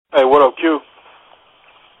Hey, what up, Q?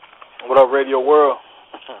 What up, Radio World?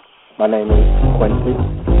 My name is Quincy,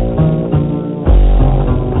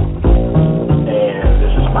 and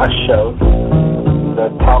this is my show, the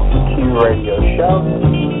Talk to Q Radio Show.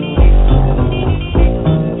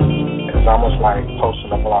 It's almost like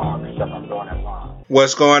posting a blog, except I'm doing it live.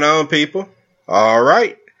 What's going on, people? All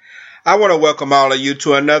right. I want to welcome all of you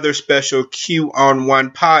to another special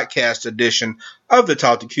Q-on-1 podcast edition of the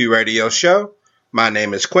Talk to Q Radio Show. My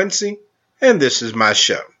name is Quincy, and this is my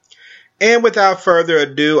show. And without further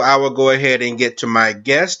ado, I will go ahead and get to my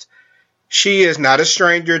guest. She is not a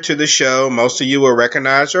stranger to the show. Most of you will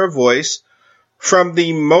recognize her voice. From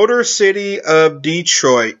the Motor City of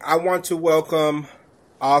Detroit, I want to welcome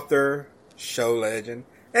author, show legend,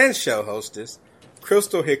 and show hostess,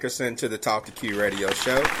 Crystal Hickerson, to the Talk to Q Radio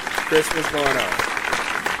Show. Chris, what's going on?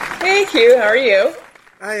 Hey, Q. How are you?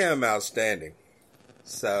 I am outstanding.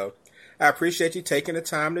 So, I appreciate you taking the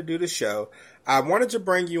time to do the show. I wanted to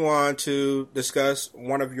bring you on to discuss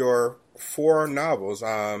one of your 4 novels.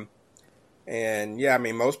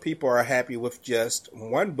 Most people are happy with just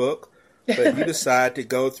one book, but you decide to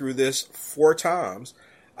go through this 4 times.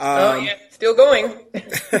 Still going.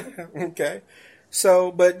 Okay.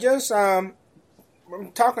 So, but just I'm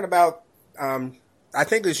talking about, I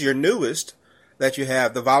think it's your newest that you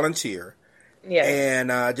have, The Volunteer. Yes.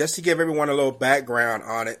 And just to give everyone a little background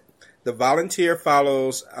on it, The Volunteer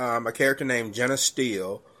follows a character named Jenna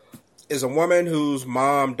Steele, is a woman whose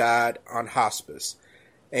mom died on hospice.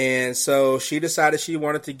 And so she decided she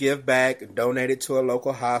wanted to give back and donate it to a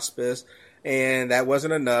local hospice, and that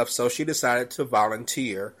wasn't enough, so she decided to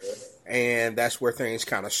volunteer, and that's where things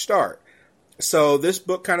kind of start. So this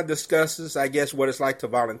book kind of discusses, I guess, what it's like to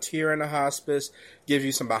volunteer in a hospice, gives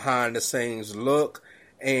you some behind-the-scenes look,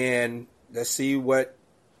 and let's see what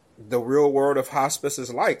the real world of hospice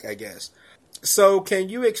is like, I guess. So can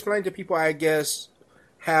you explain to people, I guess,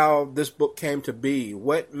 how this book came to be?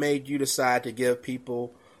 What made you decide to give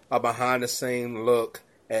people a behind-the-scene look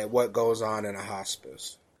at what goes on in a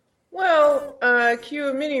hospice? Well,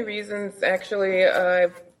 Q, many reasons, actually.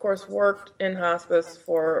 I've, of course, worked in hospice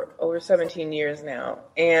for over 17 years now.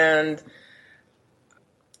 And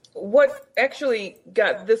what actually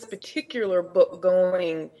got this particular book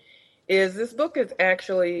going is this book is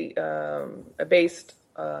actually based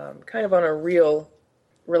kind of on a real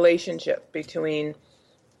relationship between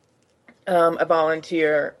a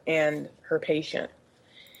volunteer and her patient.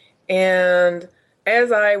 And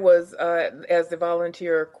as I was, as the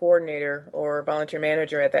volunteer coordinator or volunteer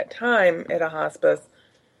manager at that time at a hospice,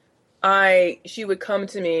 she would come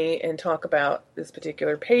to me and talk about this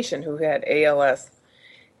particular patient who had ALS.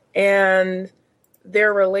 And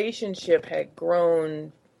their relationship had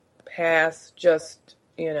grown past just,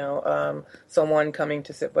 someone coming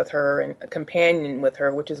to sit with her and a companion with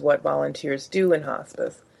her, which is what volunteers do in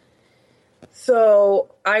hospice.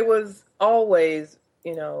 So I was always,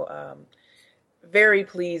 very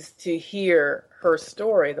pleased to hear her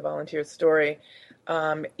story, the volunteer's story,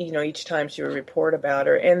 each time she would report about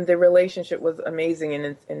her. And the relationship was amazing,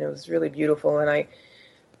 and it was really beautiful. And I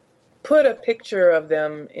put a picture of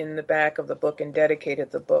them in the back of the book and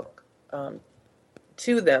dedicated the book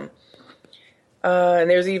to them. And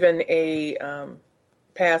there's even a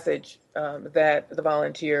passage that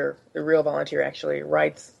the real volunteer actually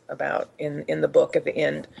writes about in the book at the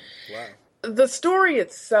end. Wow. The story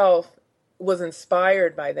itself was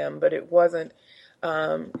inspired by them, but it wasn't,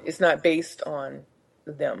 it's not based on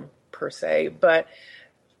them per se, but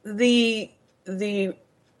the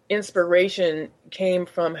inspiration came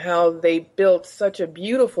from how they built such a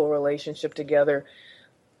beautiful relationship together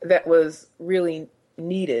that was really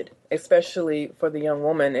needed, especially for the young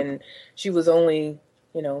woman. And she was only,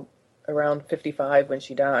 around 55 when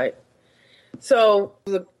she died. So it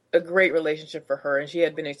was a great relationship for her, and she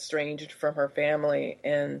had been estranged from her family.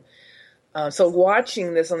 And so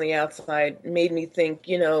watching this on the outside made me think,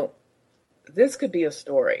 this could be a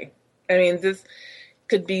story. I mean, this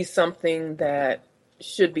could be something that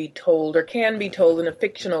should be told or can be told in a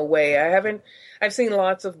fictional way. I've seen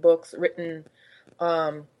lots of books written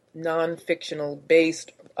non-fictional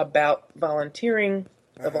based about volunteering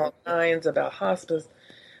of all kinds, about hospice.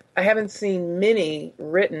 I haven't seen many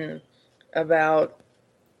written about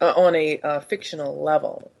on a fictional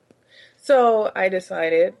level. So I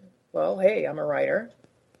decided, well, hey, I'm a writer,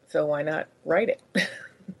 so why not write it?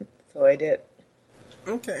 So I did.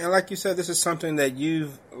 Okay, and like you said, this is something that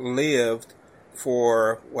you've lived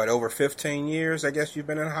for, over 15 years, I guess you've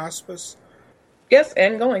been in hospice? Yes,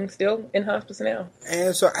 and going, still in hospice now.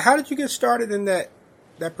 And so how did you get started in that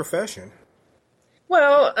profession?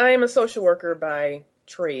 Well, I am a social worker by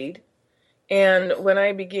trade, And when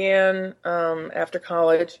I began, after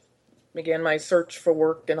college, began my search for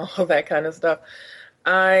work and all of that kind of stuff,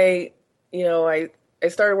 I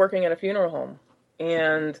started working at a funeral home.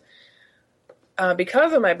 And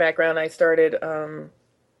because of my background, I started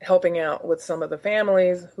helping out with some of the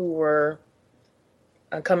families who were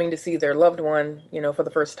coming to see their loved one, for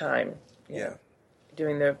the first time.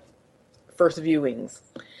 Doing the first viewings.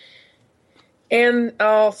 And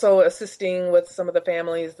also assisting with some of the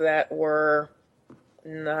families that were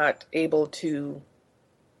not able to,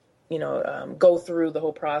 go through the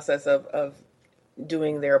whole process of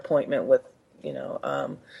doing their appointment with,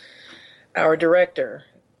 our director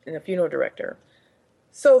and the funeral director.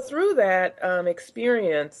 So through that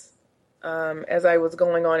experience, as I was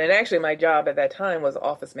going on, and actually my job at that time was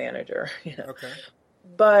office manager. Okay.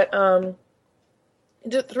 But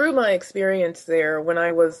just through my experience there, when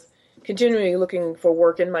I was continually looking for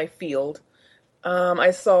work in my field,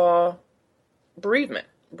 I saw bereavement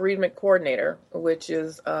coordinator, which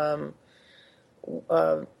is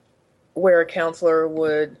where a counselor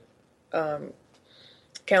would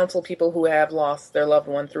counsel people who have lost their loved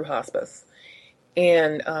one through hospice,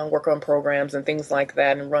 and work on programs and things like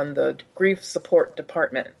that, and run the grief support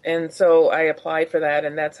department. And so I applied for that,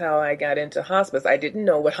 and that's how I got into hospice. I didn't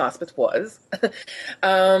know what hospice was.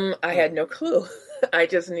 I had no clue. I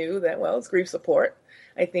just knew that, it's grief support.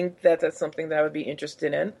 I think that's something that I would be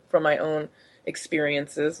interested in from my own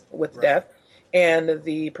experiences with death and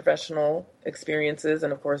the professional experiences,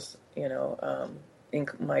 and of course, in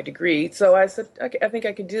my degree. So I said, I think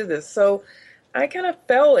I could do this. So I kind of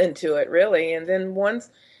fell into it, really. And then once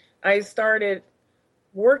I started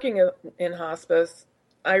working in hospice,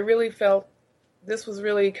 I really felt this was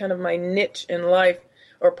really kind of my niche in life,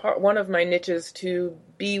 or one of my niches, to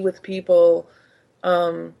be with people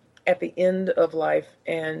at the end of life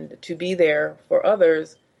and to be there for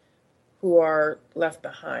others who are left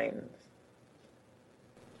behind.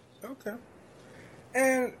 Okay.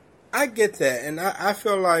 And I get that. And I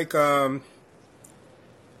feel like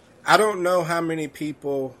I don't know how many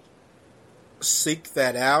people seek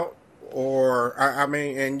that out, or I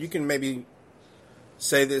mean, and you can maybe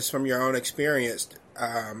say this from your own experience.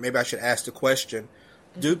 Maybe I should ask the question: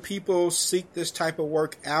 do people seek this type of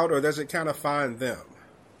work out, or does it kind of find them?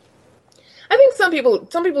 I think some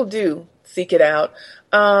people do seek it out.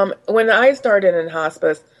 When I started in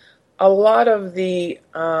hospice, a lot of the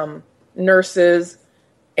nurses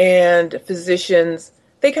and physicians,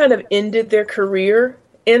 they kind of ended their career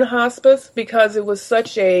in hospice because it was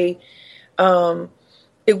such a,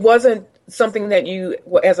 it wasn't something that you,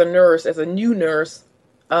 as a new nurse,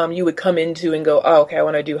 you would come into and go, oh, okay, I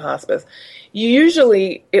want to do hospice.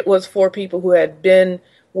 Usually it was for people who had been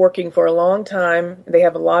working for a long time. They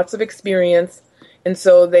have lots of experience. And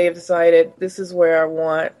so they've decided, this is where I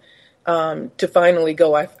want to finally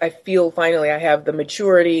go. I feel finally I have the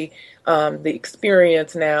maturity, the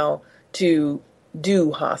experience now to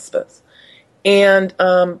do hospice. And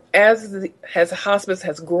as hospice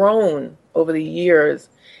has grown over the years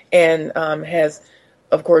and has,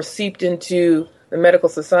 of course, seeped into the medical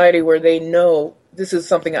society where they know this is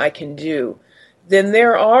something I can do, then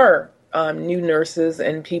there are new nurses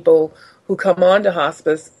and people who come on to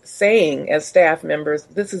hospice saying, as staff members,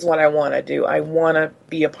 this is what I want to do. I want to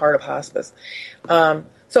be a part of hospice.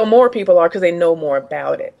 So more people are, because they know more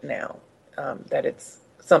about it now, that it's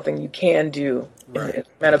something you can do in a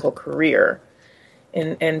medical career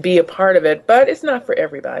and be a part of it. But it's not for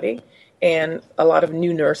everybody. And a lot of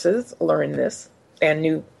new nurses learn this, and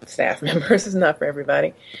new staff members. It's not for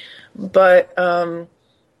everybody. But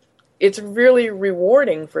it's really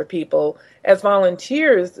rewarding for people as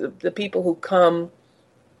volunteers. The people who come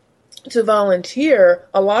to volunteer,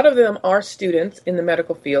 a lot of them are students in the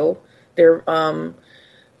medical field. They're,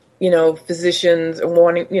 physicians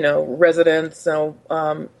wanting, residents,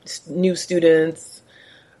 new students,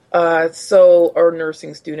 or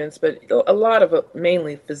nursing students, but a lot of it,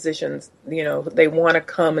 mainly physicians, they want to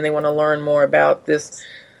come and they want to learn more about this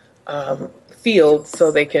field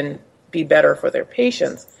so they can be better for their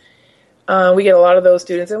patients. We get a lot of those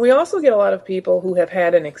students, and we also get a lot of people who have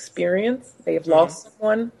had an experience. They have lost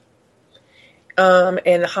someone,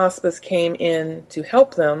 and hospice came in to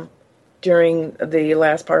help them during the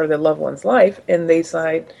last part of their loved one's life, and they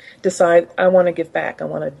decide, I want to give back. I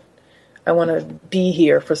want to be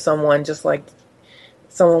here for someone just like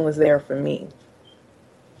someone was there for me.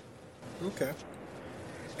 Okay.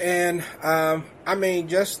 And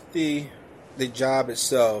just the job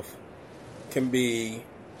itself can be,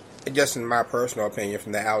 just in my personal opinion,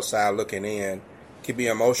 from the outside looking in, can be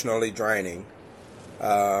emotionally draining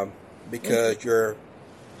because you're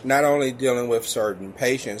not only dealing with certain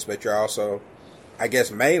patients, but you're also, I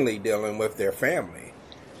guess, mainly dealing with their family.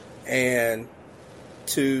 And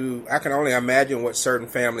I can only imagine what certain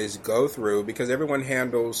families go through, because everyone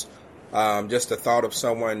handles just the thought of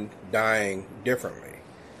someone dying differently.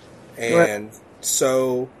 And Right.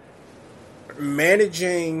 so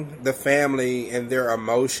managing the family and their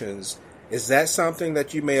emotions, is that something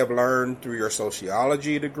that you may have learned through your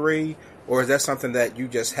sociology degree, or is that something that you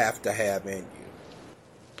just have to have in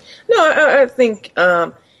you? No, I think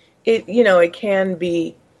it can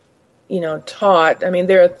be taught. I mean,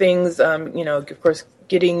 there are things, of course,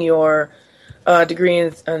 getting your degree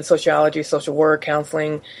in sociology, social work,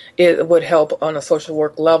 counseling, it would help on a social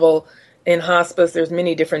work level. In hospice, there's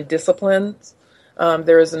many different disciplines.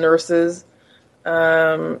 There's nurses,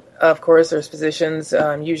 of course, there's physicians.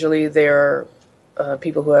 Usually, there are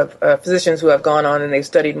people who have physicians who have gone on and they've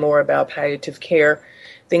studied more about palliative care,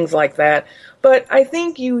 things like that. But I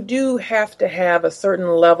think you do have to have a certain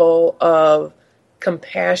level of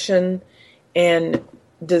compassion and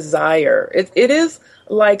desire. It is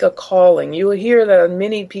like a calling. You will hear that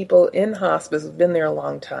many people in hospice who've been there a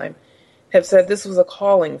long time have said, this was a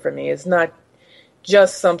calling for me. It's not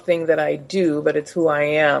just something that I do, but it's who I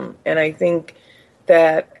am. And I think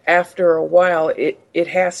that after a while, it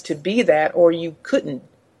has to be that, or you couldn't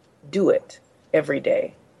do it every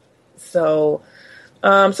day. So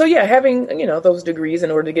yeah, having those degrees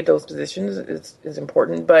in order to get those positions is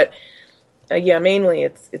important. But yeah, mainly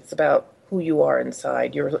it's about who you are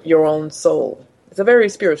inside, your own soul. It's a very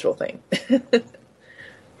spiritual thing.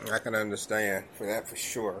 I can understand for that for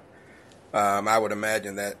sure. I would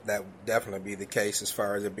imagine that would definitely be the case as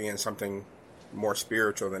far as it being something more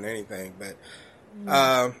spiritual than anything. But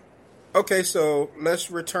okay, so let's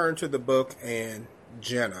return to the book and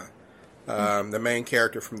Jenna, the main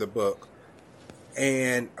character from the book.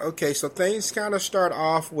 And okay, so things kind of start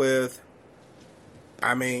off with,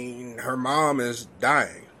 I mean, her mom is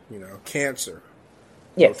dying, cancer.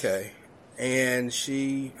 Yes. Okay. And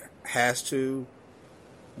she has to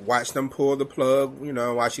watch them pull the plug,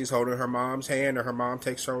 while she's holding her mom's hand or her mom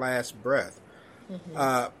takes her last breath.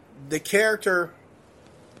 Mm-hmm. The character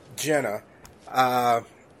Jenna, I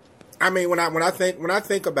mean, when I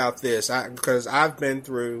think about this, because I've been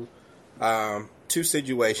through two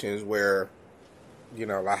situations where,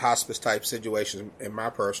 like hospice type situations in my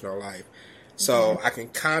personal life, so I can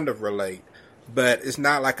kind of relate. But it's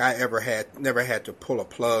not like I never had to pull a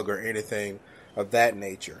plug or anything of that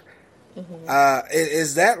nature. Mm-hmm.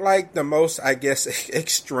 Is that like the most, I guess,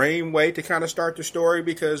 extreme way to kind of start the story?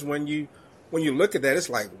 Because when you look at that, it's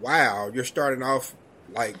like, wow, you're starting off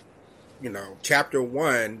like, chapter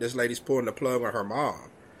 1, this lady's pulling the plug on her mom.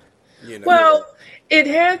 Well, it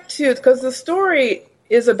had to, because the story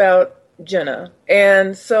is about Jenna,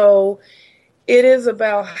 and so it is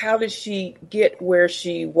about how did she get where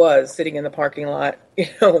she was, sitting in the parking lot,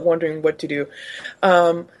 wondering what to do.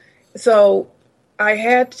 So I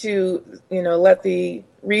had to, let the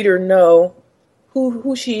reader know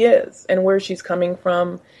who she is and where she's coming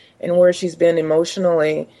from and where she's been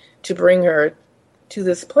emotionally to bring her to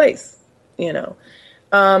this place,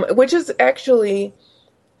 which is actually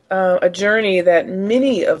a journey that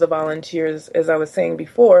many of the volunteers, as I was saying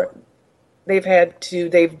before,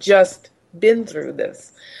 they've just been through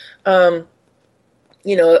this. A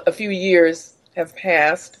few years have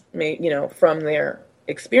passed, from their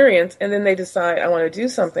experience, and then they decide, I want to do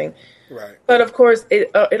something. Right. But of course,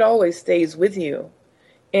 it always stays with you.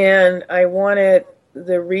 And I wanted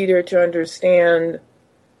the reader to understand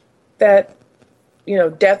that,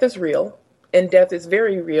 death is real, and death is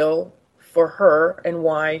very real for her, and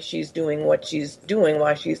why she's doing what she's doing,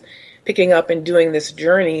 why she's picking up and doing this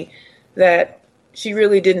journey that she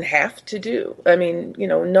really didn't have to do. I mean,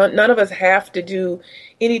 none of us have to do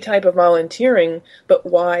any type of volunteering, but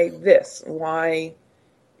why this? Why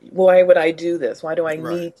would I do this? Why do I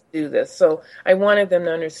need to do this? So I wanted them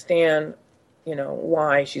to understand,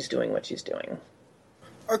 why she's doing what she's doing.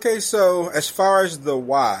 Okay, so as far as the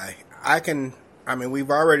why, we've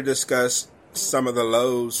already discussed some of the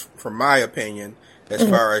lows, from my opinion, as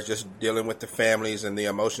far as just dealing with the families and the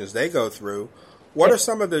emotions they go through. What are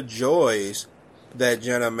some of the joys that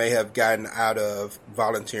Jenna may have gotten out of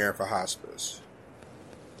volunteering for hospice?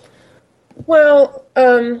 Well,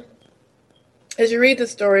 as you read the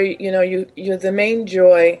story, you're the main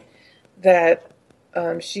joy that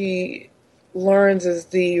she learns is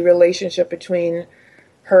the relationship between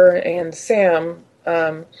her and Sam,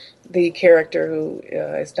 the character who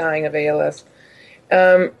is dying of ALS.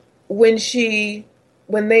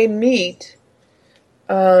 When they meet,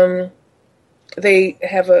 they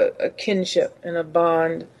have a kinship and a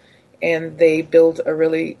bond, and they build a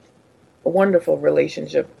really wonderful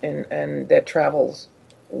relationship, and that travels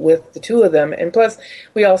with the two of them. And plus,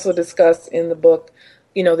 we also discuss in the book,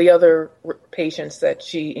 the other patients that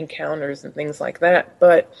she encounters and things like that.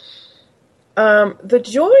 But the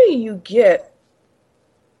joy you get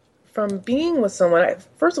from being with someone,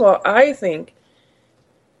 first of all, I think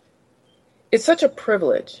it's such a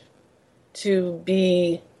privilege to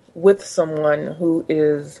be with someone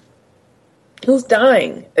who's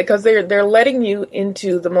dying, because they're letting you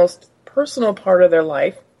into the most personal part of their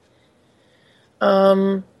life.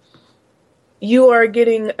 You are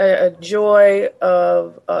getting a joy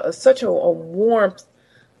of such a warmth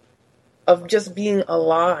of just being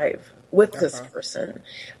alive with this person.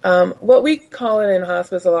 What we call it in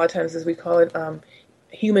hospice a lot of times is we call it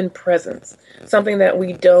human presence, something that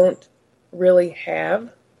we don't really have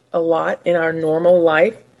a lot in our normal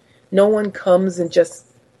life. No one comes and just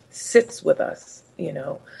sits with us,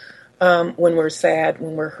 when we're sad,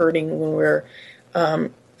 when we're hurting, when we're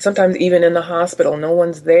sometimes even in the hospital, no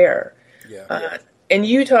one's there. Yeah. And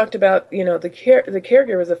you talked about, the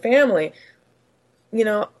caregiver as a family.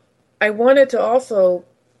 I wanted to also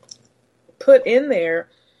put in there,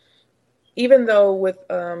 even though with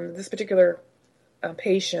this particular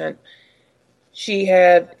patient, she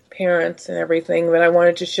had parents and everything, but I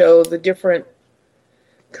wanted to show the different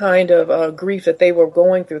kind of grief that they were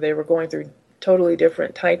going through. They were going through totally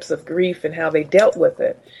different types of grief and how they dealt with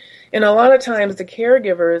it. And a lot of times the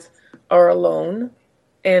caregivers are alone,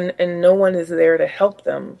 and no one is there to help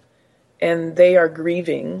them, and they are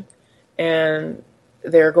grieving, and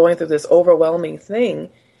they're going through this overwhelming thing.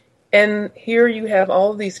 And here you have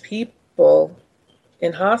all of these people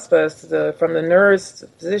in hospice, from the nurse, the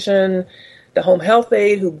physician, the home health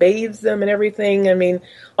aide who bathes them and everything. I mean,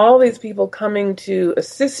 all these people coming to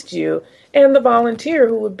assist you, and the volunteer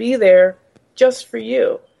who would be there just for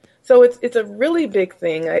you. So it's a really big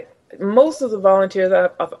thing. Most of the volunteers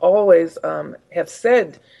I've always have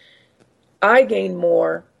said, I gained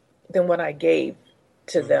more than what I gave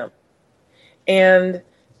to them. And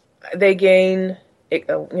they gain,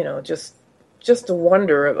 just the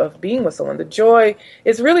wonder of being with someone. The joy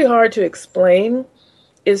is really hard to explain.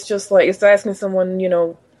 It's just like, it's asking someone,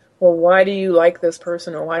 well, why do you like this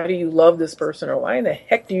person, or why do you love this person, or why in the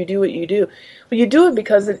heck do you do what you do? Well, you do it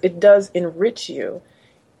because it does enrich you.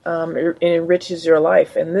 It enriches your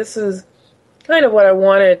life. And this is kind of what I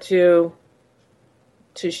wanted to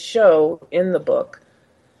show in the book,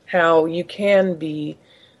 how you can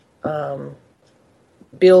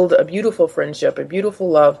build a beautiful friendship, a beautiful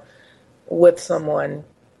love with someone,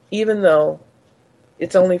 even though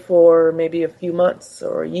it's only for maybe a few months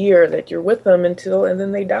or a year that you're with them and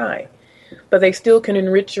then they die. But they still can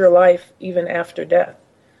enrich your life even after death,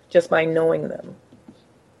 just by knowing them.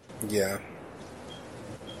 Yeah.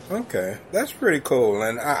 Okay, that's pretty cool.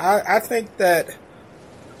 And I think that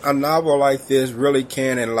a novel like this really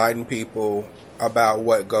can enlighten people about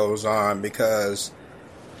what goes on, because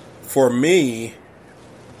for me,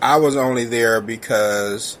 I was only there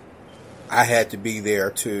because I had to be there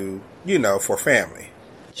for family.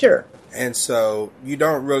 Sure. And so you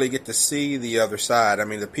don't really get to see the other side. I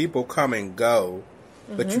mean, the people come and go,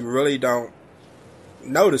 but you really don't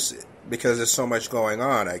notice it because there's so much going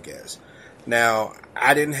on, I guess. Now,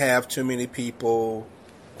 I didn't have too many people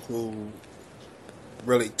who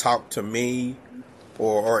really talked to me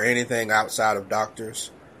or anything outside of doctors.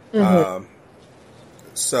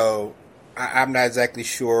 So I'm not exactly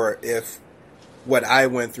sure if what I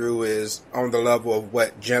went through is on the level of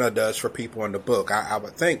what Jenna does for people in the book. I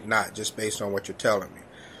would think not, just based on what you're telling me.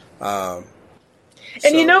 And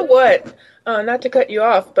you know what? Not to cut you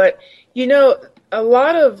off, but a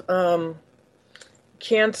lot of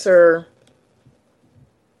cancer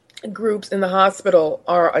groups in the hospital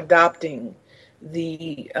are adopting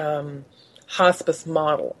the hospice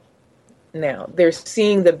model now. They're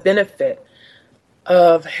seeing the benefit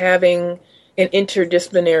of having an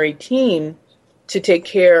interdisciplinary team to take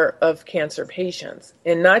care of cancer patients,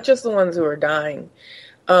 and not just the ones who are dying,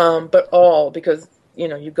 but all, because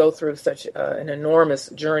you go through such an enormous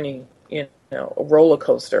journey, a roller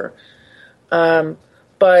coaster.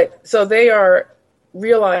 But so they are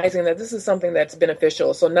realizing that this is something that's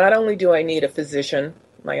beneficial. So not only do I need a physician,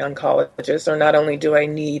 my oncologist, or not only do I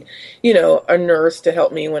need, a nurse to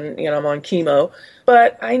help me when I'm on chemo,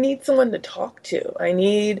 but I need someone to talk to. I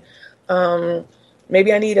need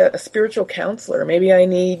maybe I need a spiritual counselor. Maybe I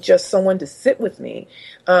need just someone to sit with me,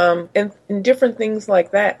 and different things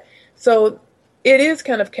like that. So it is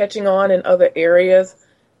kind of catching on in other areas,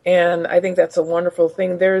 and I think that's a wonderful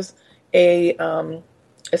thing. There's a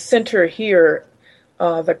center here,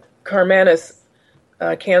 the Carmanis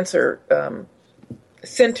Cancer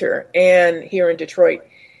Center and here in Detroit.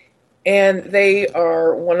 And they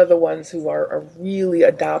are one of the ones who are really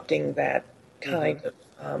adopting that kind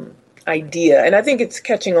of idea. And I think it's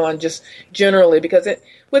catching on just generally because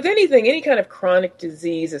with anything, any kind of chronic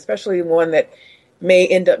disease, especially one that may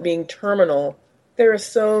end up being terminal, there are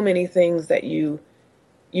so many things that you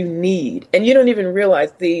need. And you don't even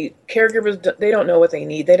realize the caregivers, they don't know what they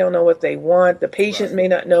need. They don't know what they want. The patient may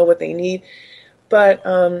not know what they need. But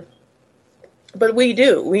we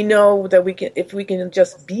do. We know that if we can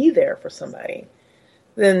just be there for somebody,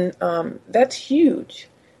 then that's huge.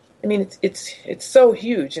 I mean, it's so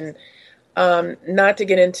huge. And not to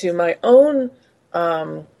get into my own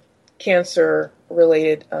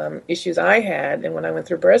cancer-related issues I had, and when I went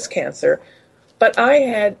through breast cancer, but I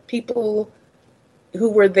had people who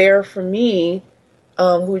were there for me,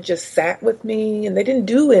 who just sat with me, and they didn't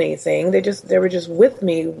do anything. They were just with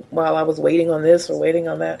me while I was waiting on this or waiting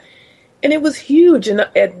on that. And it was huge. And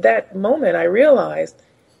at that moment, I realized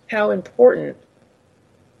how important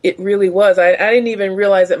it really was. I didn't even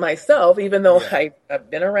realize it myself, even though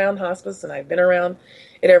I've been around hospice and I've been around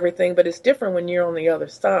it, everything. But it's different when you're on the other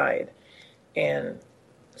side and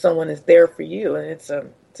someone is there for you. And it's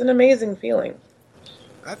an amazing feeling.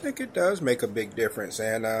 I think it does make a big difference.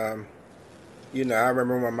 And, I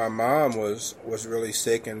remember when my mom was really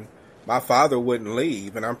sick and my father wouldn't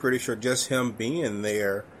leave. And I'm pretty sure just him being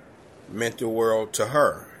there meant the world to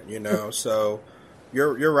her, So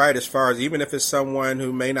you're right as far as even if it's someone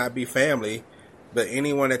who may not be family, but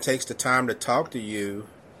anyone that takes the time to talk to you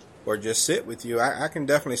or just sit with you, I can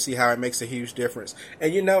definitely see how it makes a huge difference.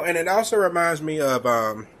 And and it also reminds me of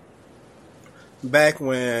back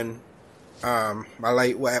when my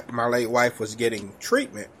late wife was getting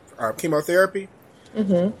treatment, chemotherapy.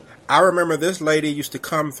 Mm-hmm. I remember this lady used to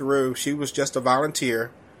come through. She was just a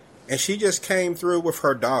volunteer, and she just came through with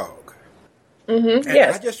her dog. Mm-hmm. And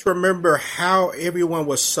I just remember how everyone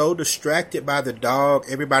was so distracted by the dog.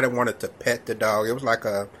 Everybody wanted to pet the dog. It was like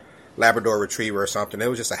a Labrador Retriever or something. It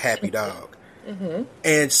was just a happy dog. Mm-hmm.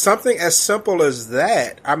 And something as simple as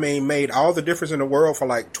that, made all the difference in the world for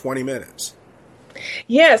like 20 minutes.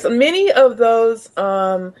 Yes, many of those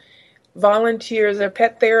volunteers are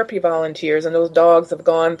pet therapy volunteers, and those dogs have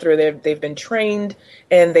gone through, they've been trained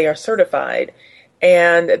and they are certified.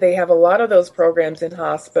 And they have a lot of those programs in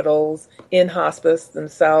hospitals, in hospice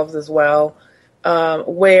themselves as well,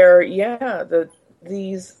 where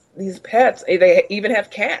these pets, they even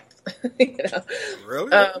have cats.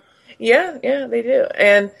 Really? Yeah, they do.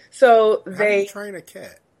 And so How do you train a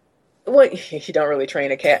cat? Well, you don't really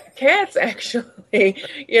train a cat. Cats actually,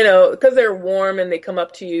 because they're warm and they come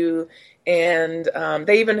up to you, and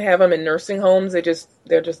they even have them in nursing homes. they're just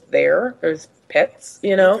there. There's pets,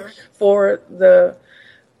 for the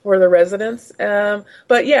residents.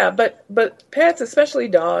 But pets, especially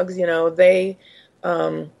dogs, they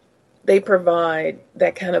provide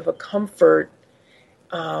that kind of a comfort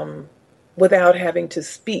without having to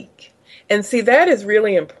speak. And see, that is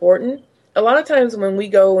really important. A lot of times when we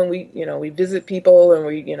go and we visit people and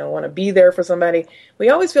we, want to be there for somebody, we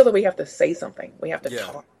always feel that we have to say something. We have to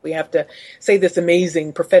talk. We have to say this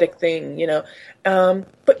amazing prophetic thing,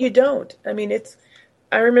 but you don't.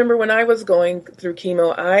 I remember when I was going through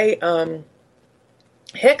chemo, I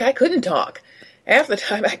couldn't talk. Half the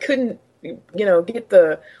time I couldn't, get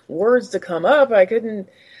the words to come up. I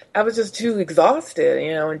was just too exhausted,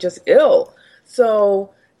 and just ill.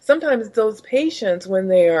 So sometimes those patients, when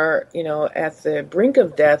they are, at the brink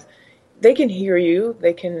of death, they can hear you,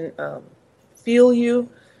 they can feel you,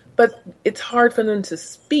 but it's hard for them to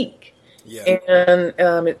speak. Yeah.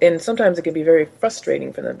 And sometimes it can be very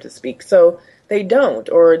frustrating for them to speak. So they don't,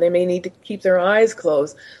 or they may need to keep their eyes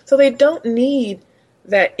closed. So they don't need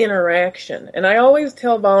that interaction. And I always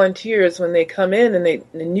tell volunteers when they come in, and the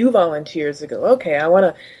new volunteers, they go, okay, I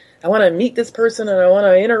want to meet this person, and I want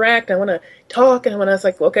to interact, I want to talk, and when I was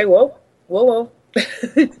like, okay, whoa.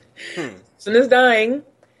 Someone is dying,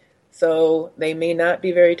 so they may not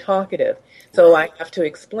be very talkative. So I have to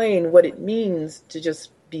explain what it means to just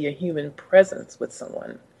be a human presence with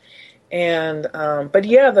someone. And but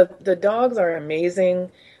the dogs are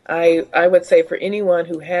amazing. I would say for anyone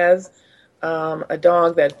who has a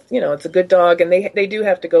dog that it's a good dog, and they do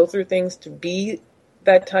have to go through things to be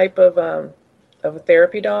that type of a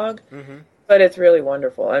therapy dog, mm-hmm. But it's really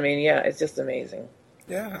wonderful. It's just amazing.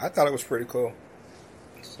 Yeah, I thought it was pretty cool.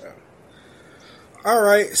 So, all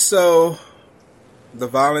right, so The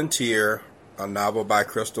Volunteer, a novel by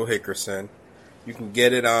Crystal Hickerson. You can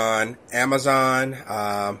get it on Amazon,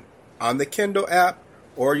 on the Kindle app,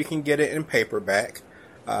 or you can get it in paperback,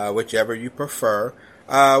 whichever you prefer.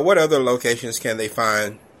 What other locations can they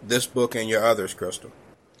find this book and your others, Crystal?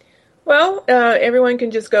 Well, everyone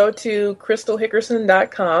can just go to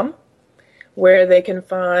crystalhickerson.com, where they can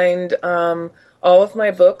find all of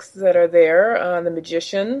my books that are there, The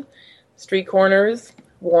Magician, Street Corners,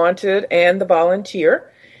 Wanted, and The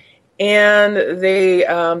Volunteer. And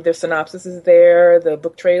their synopsis is there, the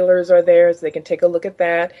book trailers are there, so they can take a look at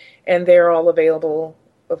that. And they're all available,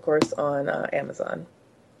 of course, on Amazon.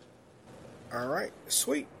 All right,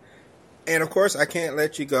 sweet. And, of course, I can't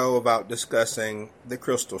let you go without discussing The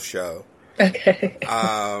Crystal Show. Okay.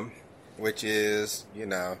 Which is,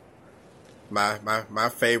 my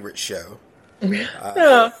favorite show.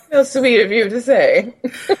 How sweet of you to say.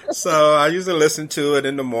 So I usually listen to it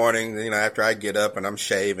in the morning, after I get up and I'm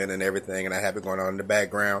shaving and everything, and I have it going on in the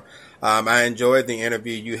background. I enjoyed the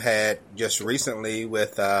interview you had just recently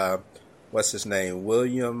with, what's his name?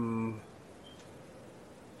 William,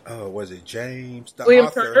 was it James? The William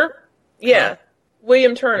author. Turner? Yeah. Huh?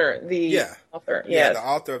 William Turner, the author. Yeah, Yes. the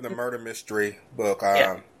author of the murder mystery book.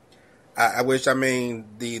 Yeah.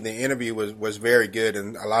 The interview was very good,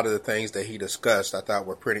 and a lot of the things that he discussed I thought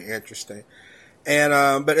were pretty interesting.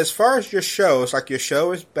 And but as far as your show, it's like your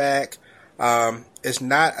show is back. It's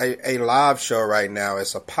not a live show right now;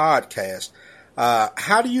 it's a podcast.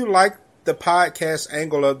 How do you like the podcast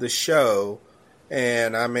angle of the show?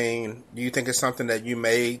 And do you think it's something that you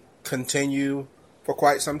may continue for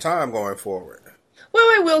quite some time going forward? Well,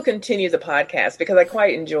 I will continue the podcast because I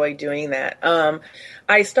quite enjoy doing that.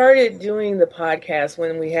 I started doing the podcast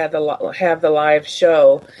when we had the live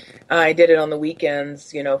show. I did it on the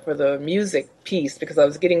weekends, for the music piece, because I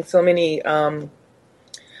was getting so many new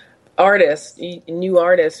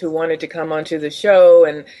artists who wanted to come onto the show,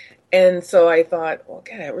 and so I thought, well,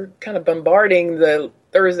 God, we're kind of bombarding the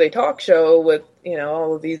Thursday talk show with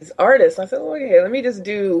all of these artists. I said, well, okay, let me just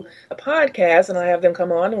do a podcast, and I have them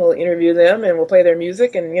come on, and we'll interview them, and we'll play their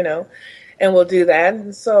music, and and we'll do that.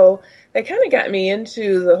 And so they kind of got me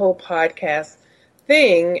into the whole podcast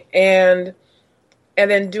thing, and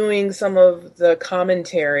then doing some of the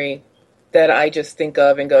commentary that I just think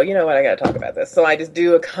of and go, you know what, I got to talk about this. So I just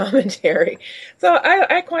do a commentary. So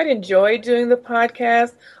I quite enjoy doing the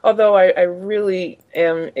podcast, although I really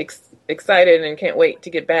am excited and can't wait to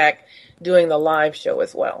get back doing the live show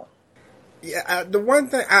as well. Yeah, the one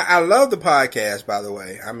thing, I love the podcast, by the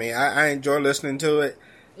way. I enjoy listening to it.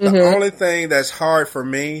 The only thing that's hard for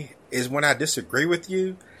me is when I disagree with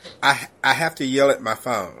you, I have to yell at my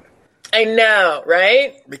phone. I know,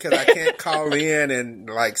 right? Because I can't call in and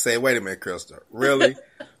say, wait a minute, Crystal, really?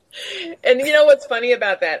 And you know what's funny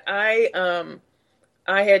about that? I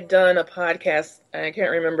had done a podcast, and I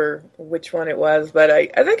can't remember which one it was, but I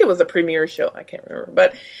think it was a premiere show. I can't remember.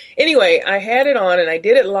 But anyway, I had it on, and I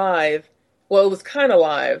did it live. Well, it was kind of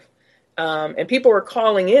live. And people were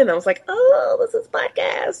calling in. I was like, oh, this is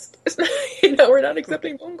podcast. It's not, we're not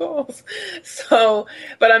accepting phone calls. So,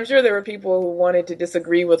 but I'm sure there were people who wanted to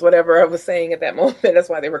disagree with whatever I was saying at that moment. That's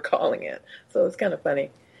why they were calling in. So it's kind of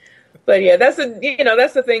funny. But yeah, that's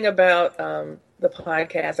the thing about the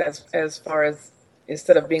podcast as far as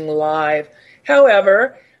instead of being live.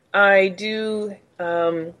 However, I have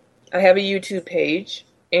a YouTube page.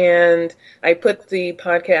 And I put the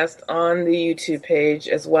podcast on the YouTube page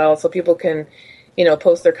as well, so people can,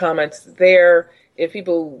 post their comments there. If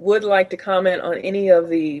people would like to comment on any of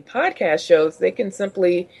the podcast shows, they can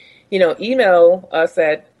simply, email us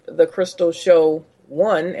at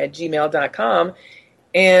thecrystalshow1@gmail.com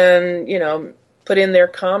and, put in their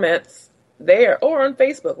comments there, or on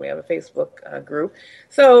Facebook. We have a Facebook group.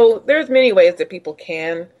 So there's many ways that people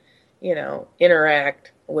can,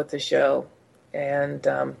 interact with the show. And,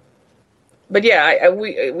 but yeah,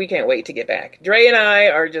 we can't wait to get back. Dre and I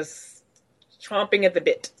are just chomping at the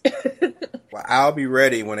bit. Well, I'll be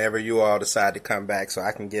ready whenever you all decide to come back, so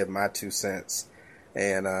I can give my 2 cents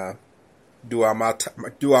and do all my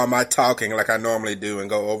talking like I normally do and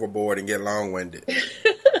go overboard and get long-winded.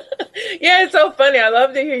 Yeah, it's so funny. I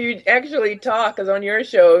love to hear you actually talk, because on your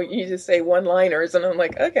show you just say one-liners, and I'm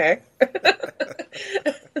like, okay.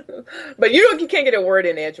 But you can't get a word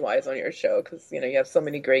in edgewise on your show because you have so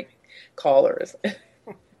many great callers.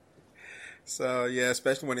 So yeah,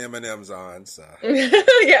 especially when Eminem's on. So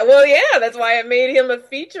yeah, that's why I made him a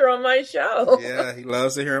feature on my show. Yeah, he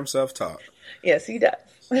loves to hear himself talk. Yes, he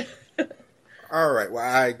does. All right. Well,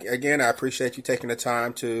 I appreciate you taking the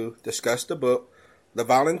time to discuss the book, The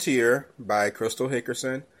Volunteer by Crystal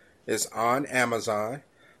Hickerson. Is on Amazon,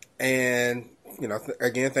 and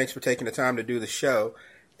again, thanks for taking the time to do the show.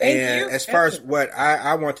 Thank and you. As far as what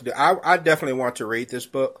I want to do, I definitely want to read this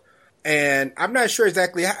book. And I'm not sure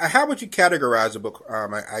exactly how would you categorize the book.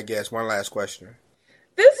 I guess one last question.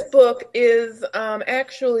 This book is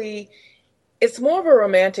actually, it's more of a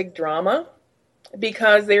romantic drama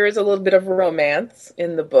because there is a little bit of romance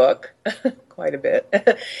in the book, quite a bit,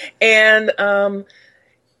 and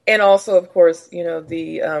also, of course,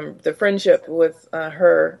 the friendship with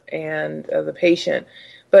her and the patient.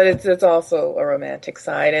 But it's also a romantic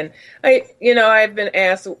side, and I've been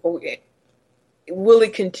asked, will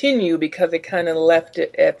it continue, because it kind of left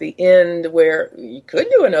it at the end where you could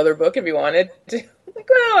do another book if you wanted to. Like,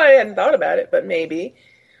 well, I hadn't thought about it, but maybe.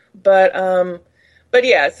 But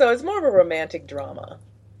yeah, so it's more of a romantic drama.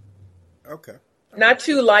 Okay. Not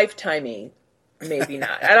too lifetimey, maybe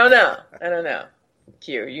not. I don't know.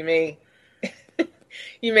 Q, you may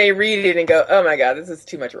read it and go, oh my God, this is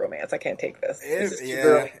too much romance. I can't take this. This is too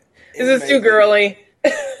girly. This is too girly.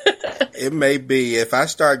 It may be. If I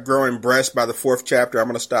start growing breasts by the 4th chapter, I'm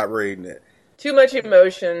going to stop reading it. Too much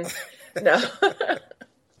emotion. No.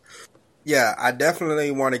 Yeah, I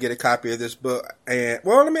definitely want to get a copy of this book. And,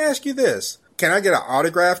 well, let me ask you this. Can I get an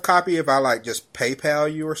autographed copy if I, just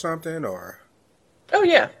PayPal you or something, or? Oh,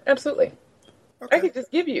 yeah, absolutely. Okay. I could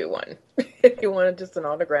just give you one if you wanted just an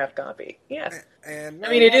autographed copy. Yeah. And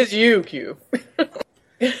it is you, Q.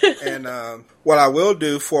 And what I will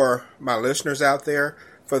do for my listeners out there,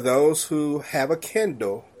 for those who have a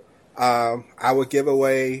Kindle, I will give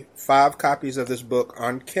away 5 copies of this book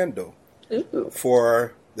on Kindle. Ooh.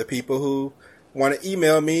 For the people who want to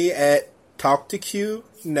email me at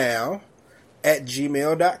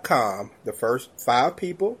talktoqnow@gmail.com. The first 5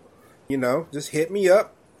 people, just hit me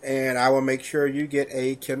up, and I will make sure you get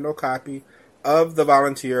a Kindle copy of The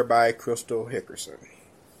Volunteer by Crystal Hickerson.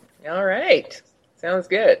 All right. Sounds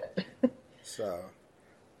good. So.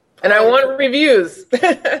 And I want reviews.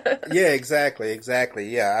 Yeah, exactly.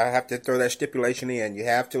 Yeah, I have to throw that stipulation in. You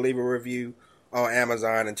have to leave a review on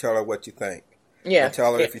Amazon and tell her what you think. Yeah. And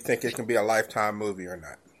tell her if you think it can be a Lifetime movie or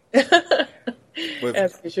not.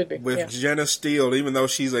 As it should be. With Jenna Steele, even though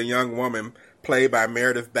she's a young woman, played by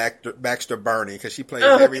Meredith Baxter Burney, because she plays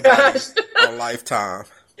everybody on Lifetime.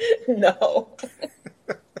 No.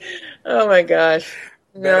 Oh my gosh.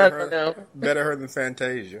 No. Better her than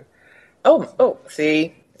Fantasia. Oh,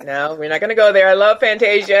 see? No, we're not going to go there. I love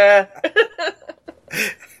Fantasia.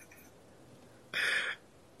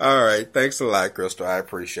 All right. Thanks a lot, Crystal. I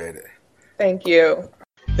appreciate it. Thank you.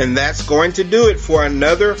 And that's going to do it for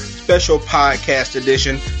another special podcast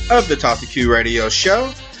edition of the Talk to Q Radio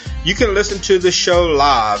Show. You can listen to the show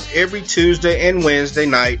live every Tuesday and Wednesday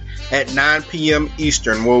night at 9 p.m.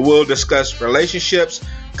 Eastern, where we'll discuss relationships,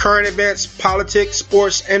 current events, politics,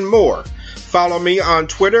 sports, and more. Follow me on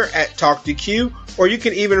Twitter at TalkToQ, or you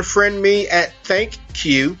can even friend me at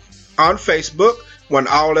ThankQ on Facebook. When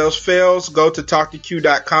all else fails, go to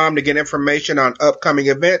TalkToQ.com to get information on upcoming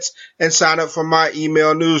events and sign up for my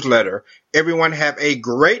email newsletter. Everyone have a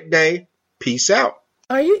great day. Peace out.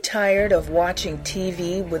 Are you tired of watching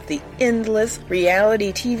TV with the endless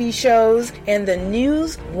reality TV shows and the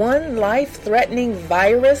news, one life-threatening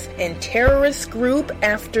virus and terrorist group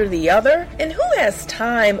after the other? And who has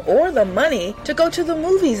time or the money to go to the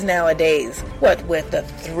movies nowadays? What with the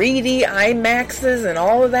 3D IMAXs and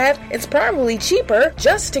all of that, it's probably cheaper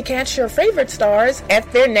just to catch your favorite stars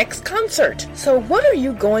at their next concert. So what are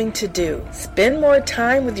you going to do? Spend more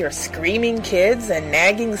time with your screaming kids and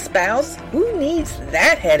nagging spouse? Who needs that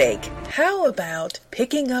headache? How about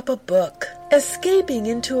picking up a book, escaping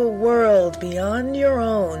into a world beyond your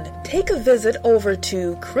own? Take a visit over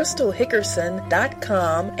to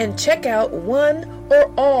crystalhickerson.com and check out one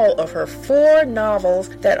or all of her 4 novels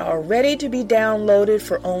that are ready to be downloaded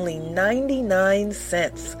for only 99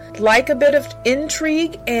 cents. Like a bit of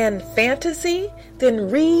intrigue and fantasy? Then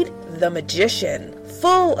read The Magician,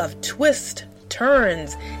 full of twists,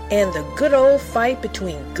 turns, and the good old fight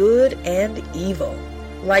between good and evil.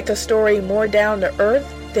 Like a story more down to earth?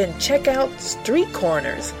 Then check out Street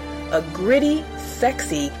Corners, a gritty,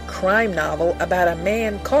 sexy crime novel about a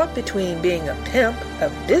man caught between being a pimp,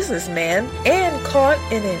 a businessman, and caught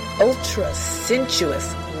in an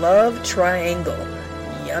ultra-sensuous love triangle.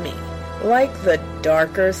 Yummy. Like the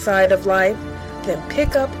darker side of life? Then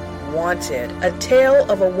pick up Wanted, a tale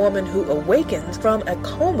of a woman who awakens from a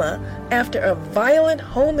coma after a violent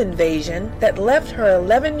home invasion that left her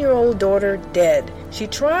 11-year-old daughter dead. She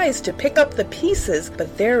tries to pick up the pieces,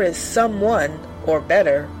 but there is someone, or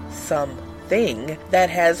better, something, that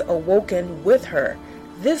has awoken with her.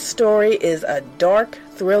 This story is a dark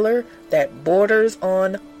thriller that borders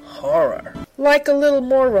on horror. Like a little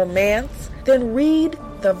more romance? Then read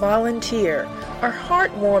The Volunteer, a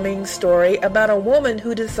heartwarming story about a woman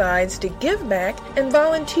who decides to give back and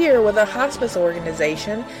volunteer with a hospice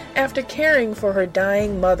organization after caring for her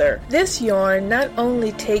dying mother. This yarn not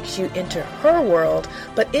only takes you into her world,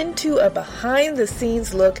 but into a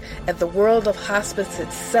behind-the-scenes look at the world of hospice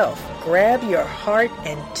itself. Grab your heart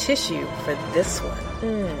and tissue for this one.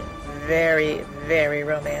 Very, very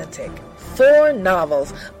romantic. 4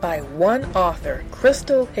 novels by one author,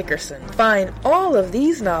 Crystal Hickerson. Find all of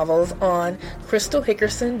these novels on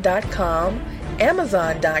crystalhickerson.com,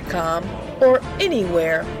 Amazon.com, or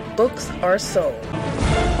anywhere books are sold.